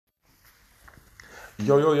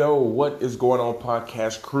Yo, yo, yo, what is going on,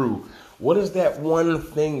 podcast crew? What is that one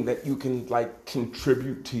thing that you can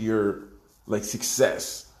contribute to your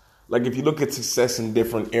success? Like if you look at success in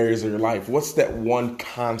different areas of your life, what's that one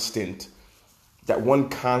constant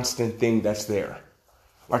thing that's there?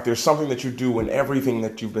 Like there's something that you do in everything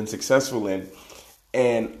that you've been successful in.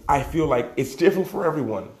 And I feel like it's different for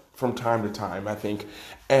everyone from time to time, I think.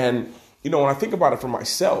 And, when I think about it for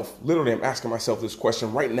myself, literally I'm asking myself this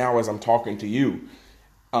question right now as I'm talking to you,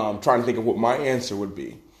 trying to think of what my answer would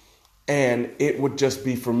be. And it would just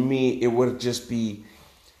be, for me, it would just be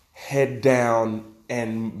head down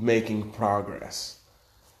and making progress.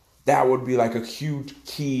 That would be like a huge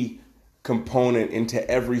key component into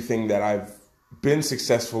everything that I've been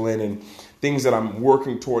successful in and things that I'm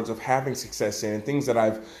working towards of having success in and things that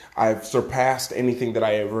I've surpassed anything that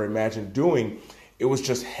I ever imagined doing. It was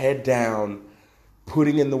just head down,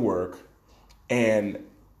 putting in the work, and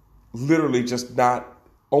literally just not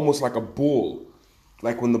almost like a bull.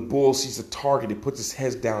 Like when the bull sees a target, he puts his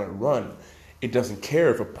head down and run. It doesn't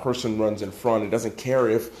care if a person runs in front. It doesn't care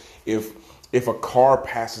if a car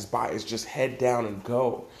passes by. It's just head down and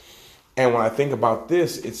go. And when I think about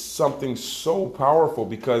this, it's something so powerful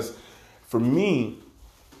because for me,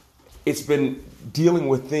 it's been dealing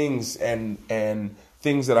with things and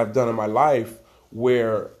things that I've done in my life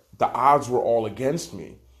where the odds were all against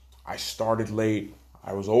me. I started late.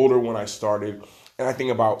 I was older when I started. And I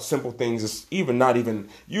think about simple things as not even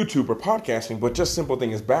YouTube or podcasting, but just simple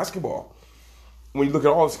things as basketball. When you look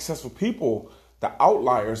at all the successful people, the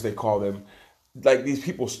outliers, they call them, like these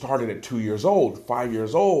people started at 2 years old, 5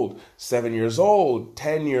 years old, 7 years old,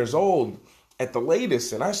 10 years old at the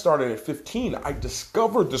latest. And I started at 15. I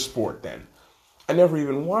discovered the sport then. I never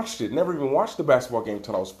even watched it, never even watched the basketball game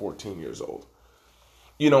until I was 14 years old.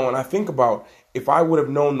 And I think about if I would have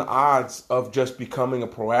known the odds of just becoming a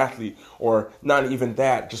pro athlete or not even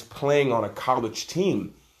that, just playing on a college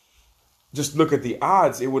team, just look at the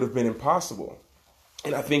odds, it would have been impossible.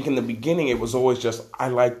 And I think in the beginning, it was always just, I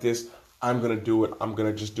like this. I'm going to do it. I'm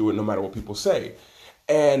going to just do it no matter what people say.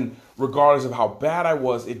 And regardless of how bad I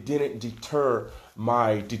was, it didn't deter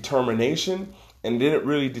my determination and didn't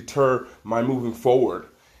really deter my moving forward.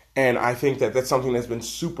 And I think that that's something that's been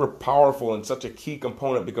super powerful and such a key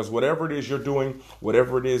component because whatever it is you're doing,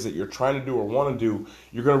 whatever it is that you're trying to do or want to do,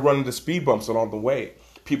 you're going to run into speed bumps along the way.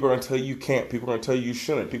 People are going to tell you can't. People are going to tell you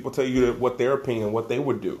shouldn't. People tell you what their opinion, what they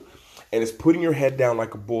would do. And it's putting your head down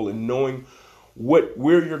like a bull and knowing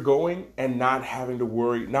where you're going and not having to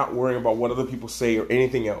worry, not worrying about what other people say or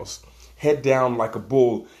anything else. Head down like a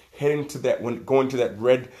bull, going to that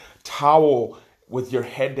red towel with your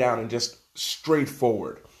head down and just straight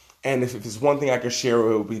forward. And if there's one thing I could share,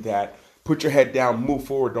 it would be that put your head down, move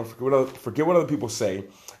forward. Don't forget what other people say.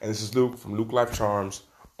 And this is Luke from Luke Life Charms,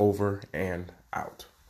 over and out.